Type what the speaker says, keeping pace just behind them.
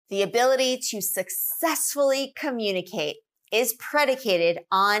The ability to successfully communicate is predicated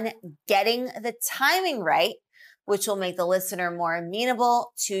on getting the timing right, which will make the listener more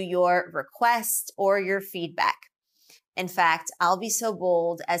amenable to your request or your feedback. In fact, I'll be so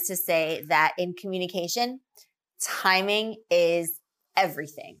bold as to say that in communication, timing is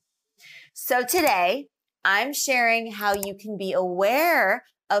everything. So today, I'm sharing how you can be aware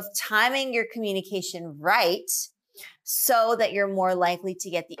of timing your communication right so that you're more likely to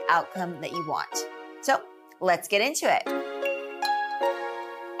get the outcome that you want. So let's get into it.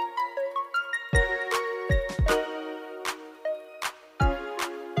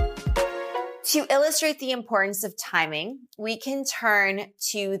 To illustrate the importance of timing, we can turn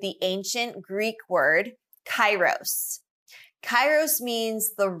to the ancient Greek word Kairos. Kairos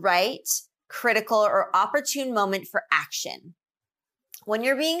means the right, critical, or opportune moment for action. When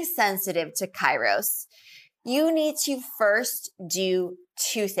you're being sensitive to Kairos, you need to first do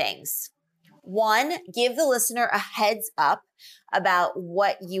two things. One, give the listener a heads up about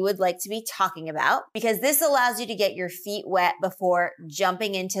what you would like to be talking about, because this allows you to get your feet wet before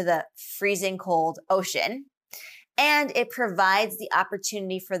jumping into the freezing cold ocean. And it provides the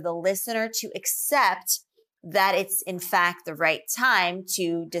opportunity for the listener to accept that it's in fact the right time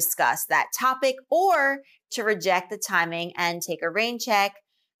to discuss that topic, or to reject the timing and take a rain check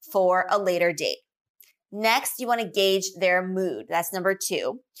for a later date. Next, you want to gauge their mood. That's number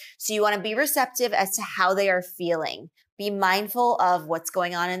 2. So you want to be receptive as to how they are feeling. Be mindful of what's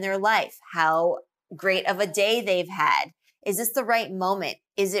going on in their life, how great of a day they've had. Is this the right moment?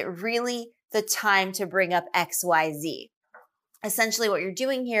 Is it really the time to bring up X, Y, Z? Essentially, what you're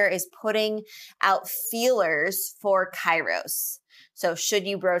doing here is putting out feelers for Kairos. So should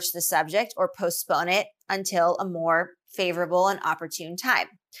you broach the subject or postpone it until a more favorable and opportune time?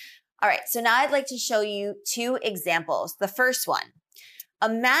 All right, so now I'd like to show you 2 examples. The first one,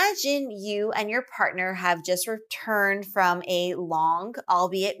 imagine you and your partner have just returned from a long,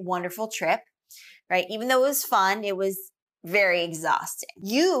 albeit wonderful trip, right? Even though it was fun, it was very exhausting.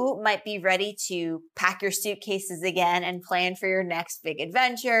 You might be ready to pack your suitcases again and plan for your next big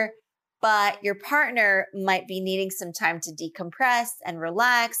adventure, but your partner might be needing some time to decompress and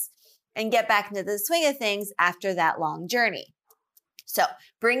relax and get back into the swing of things after that long journey. So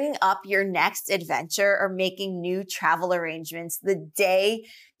bringing up your next adventure or making new travel arrangements the day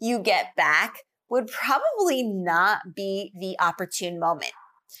you get back would probably not be the opportune moment.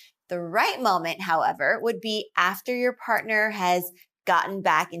 The right moment, however, would be after your partner has gotten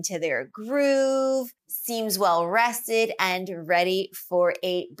back into their groove, seems well rested, and ready for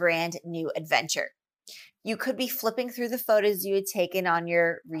a brand new adventure. You could be flipping through the photos you had taken on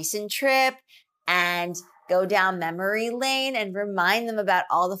your recent trip and go down memory lane and remind them about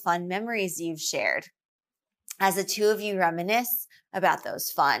all the fun memories you've shared. As the two of you reminisce about those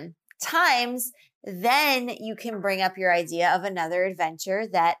fun times, then you can bring up your idea of another adventure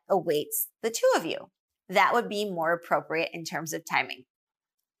that awaits the two of you. That would be more appropriate in terms of timing.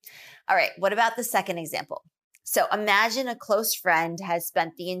 All right, what about the second example? So imagine a close friend has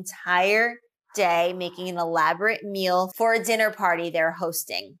spent the entire day making an elaborate meal for a dinner party they're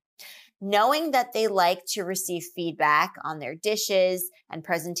hosting. Knowing that they like to receive feedback on their dishes and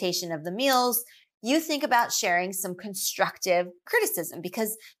presentation of the meals, you think about sharing some constructive criticism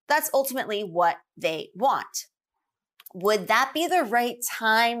because that's ultimately what they want. Would that be the right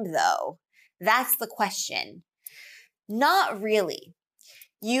time though? That's the question. Not really.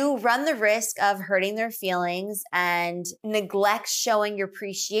 You run the risk of hurting their feelings and neglect showing your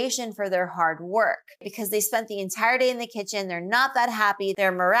appreciation for their hard work because they spent the entire day in the kitchen. They're not that happy.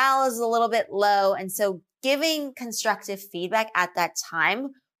 Their morale is a little bit low. And so giving constructive feedback at that time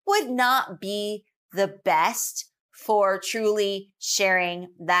would not be the best for truly sharing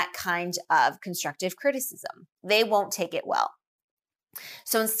that kind of constructive criticism. They won't take it well.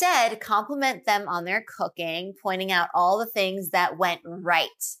 So instead, compliment them on their cooking, pointing out all the things that went right,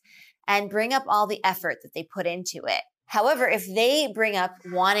 and bring up all the effort that they put into it. However, if they bring up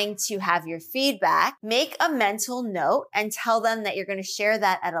wanting to have your feedback, make a mental note and tell them that you're going to share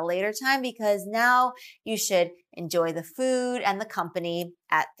that at a later time because now you should enjoy the food and the company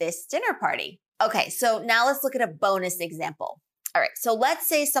at this dinner party. Okay, so now let's look at a bonus example. All right, so let's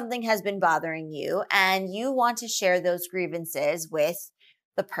say something has been bothering you and you want to share those grievances with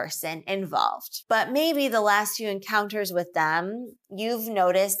the person involved. But maybe the last few encounters with them, you've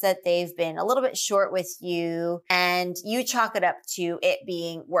noticed that they've been a little bit short with you and you chalk it up to it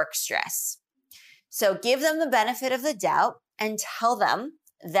being work stress. So give them the benefit of the doubt and tell them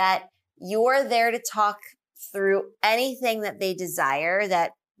that you're there to talk through anything that they desire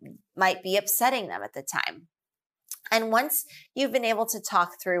that might be upsetting them at the time. And once you've been able to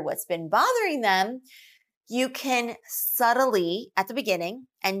talk through what's been bothering them, you can subtly at the beginning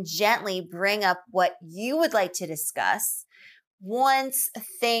and gently bring up what you would like to discuss once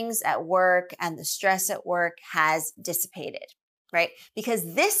things at work and the stress at work has dissipated, right?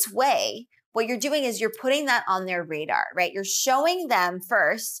 Because this way, what you're doing is you're putting that on their radar, right? You're showing them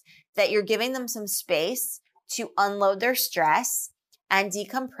first that you're giving them some space to unload their stress and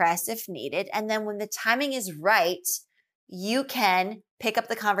decompress if needed. And then when the timing is right, you can pick up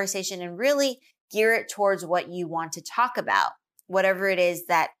the conversation and really gear it towards what you want to talk about, whatever it is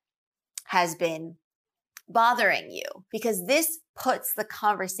that has been bothering you, because this puts the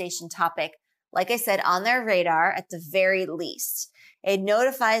conversation topic, like I said, on their radar at the very least. It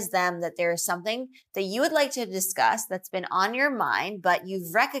notifies them that there is something that you would like to discuss that's been on your mind, but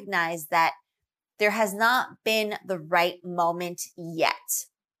you've recognized that there has not been the right moment yet.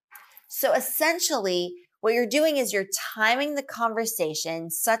 So essentially, what you're doing is you're timing the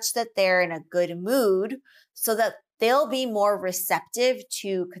conversation such that they're in a good mood so that they'll be more receptive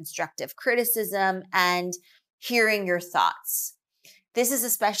to constructive criticism and hearing your thoughts. This is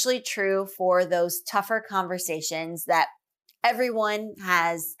especially true for those tougher conversations that everyone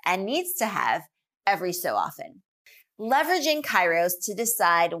has and needs to have every so often. Leveraging Kairos to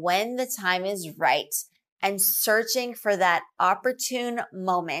decide when the time is right and searching for that opportune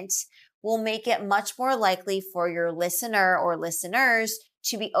moment will make it much more likely for your listener or listeners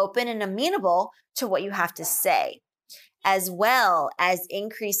to be open and amenable to what you have to say, as well as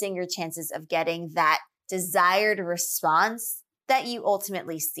increasing your chances of getting that desired response that you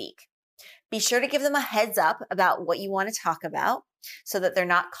ultimately seek. Be sure to give them a heads up about what you want to talk about so that they're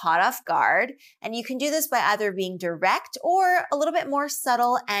not caught off guard. And you can do this by either being direct or a little bit more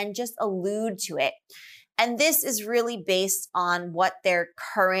subtle and just allude to it. And this is really based on what their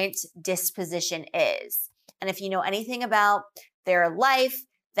current disposition is. And if you know anything about their life,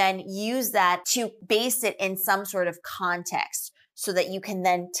 then use that to base it in some sort of context so that you can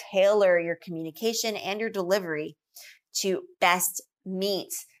then tailor your communication and your delivery to best meet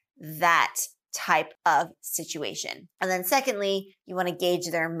that type of situation. And then secondly, you want to gauge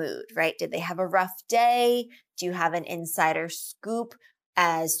their mood, right? Did they have a rough day? Do you have an insider scoop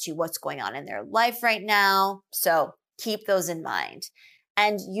as to what's going on in their life right now? So keep those in mind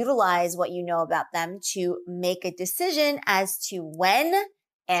and utilize what you know about them to make a decision as to when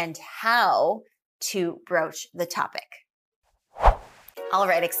and how to broach the topic. All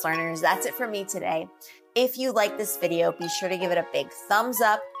right, X-Learners, that's it for me today. If you like this video, be sure to give it a big thumbs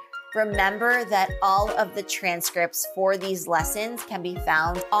up. Remember that all of the transcripts for these lessons can be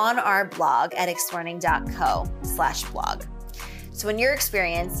found on our blog at xlearning.co/blog. So in your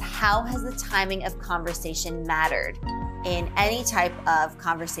experience, how has the timing of conversation mattered in any type of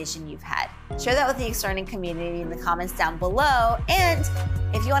conversation you've had? Share that with the X-Learning community in the comments down below. And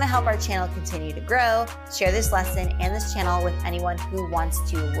if you want to help our channel continue to grow, share this lesson and this channel with anyone who wants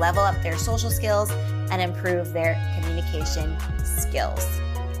to level up their social skills and improve their communication skills.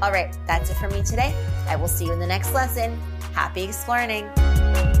 All right, that's it for me today. I will see you in the next lesson. Happy X-Learning.